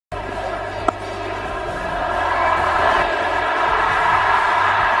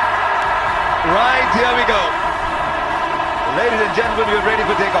here we go. Ladies and gentlemen, we are ready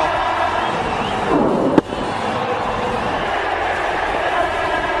for takeoff.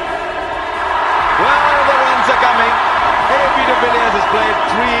 Well, the runs are coming. AB de Villiers has played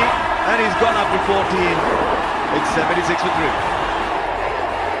 3 and he's gone up to 14. It's 76 for 3.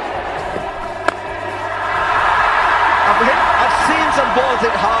 I've seen some balls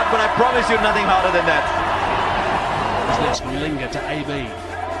hit hard, but I promise you nothing harder than that. This Malinga to AB.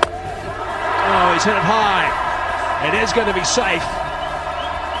 Oh, he's hit it high. It is going to be safe.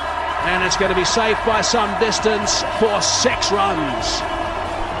 And it's going to be safe by some distance for 6 runs.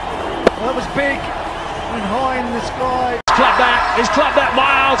 Well, that was big. Went high in the sky. He's clubbed that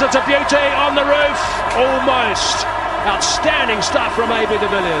miles. It's a beauty on the roof. Almost. Outstanding stuff from AB de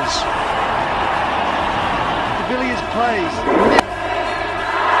Villiers. De Villiers plays.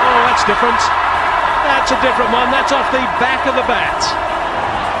 Oh, that's different. That's a different one. That's off the back of the bat.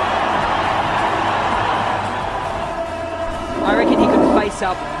 I reckon he could face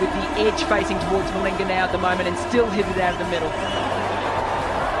up with the edge facing towards Malinga now at the moment and still hit it out of the middle.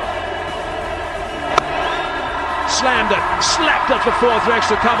 Slammed it, slapped it for 4 for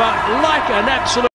extra cover like an absolute